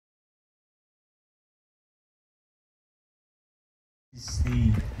It's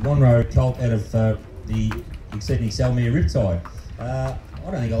the Lonhro colt out of the Exceeding Excel mare Riptide. I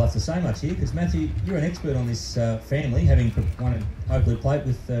don't think I'll have to say much here because Matthew, you're an expert on this family, having won a Oakley Plate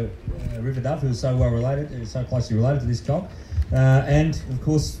with River Dove, who is so well related, so closely related to this colt. And of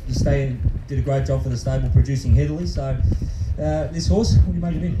course, the stable did a great job for the stable, producing heavily. So, this horse, what do you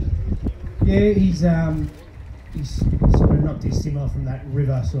make of him? Yeah, he's sort of not dissimilar from that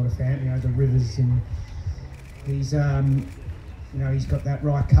River sort of family. You know, the Rivers, and he's he's got that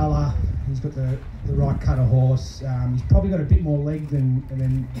right colour. He's got the right cut of horse. He's probably got a bit more leg than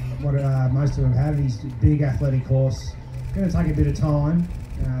what most of them have. He's a big athletic horse. Going to take a bit of time.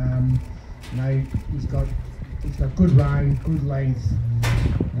 He's got good rein, good length.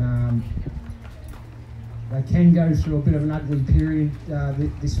 They can go through a bit of an ugly period,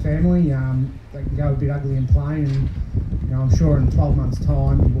 this family. They can go a bit ugly and plain, and I'm sure in 12 months'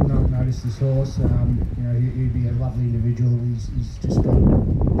 time you will not notice this horse. He'd be a lovely individual. He's just got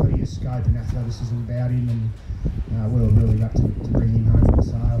plenty of scope and athleticism about him, and we're really up to bring him home for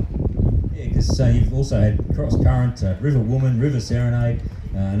sale. Yeah, because you've also had Cross Current, River Woman, River Serenade,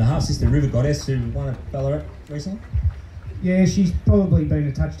 and the half-sister River Goddess, who won at Ballarat recently. Yeah, she's probably been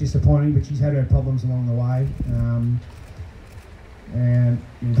a touch disappointing, but she's had her problems along the way.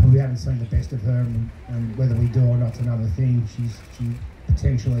 We haven't seen the best of her, and whether we do or not's another thing. She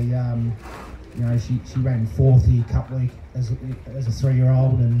potentially, she ran fourth here Cup Week as a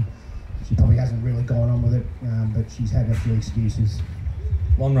 3-year-old, and she probably hasn't really gone on with it, but she's had a few excuses.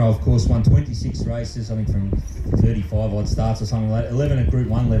 Lonhro, of course, won 26 races, I think from 35 odd starts or something like that, 11 at Group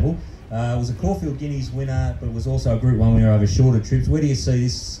 1 level. Was a Caulfield Guineas winner, but was also a Group 1 winner over shorter trips. Where do you see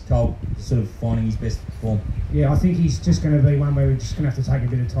this colt sort of finding his best form? Yeah, I think he's just going to be one where we're just going to have to take a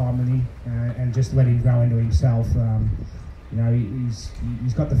bit of time with him and just let him grow into himself.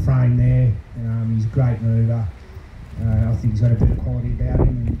 He's got the frame there. He's a great mover. I think he's got a bit of quality about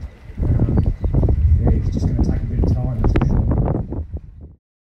him. And,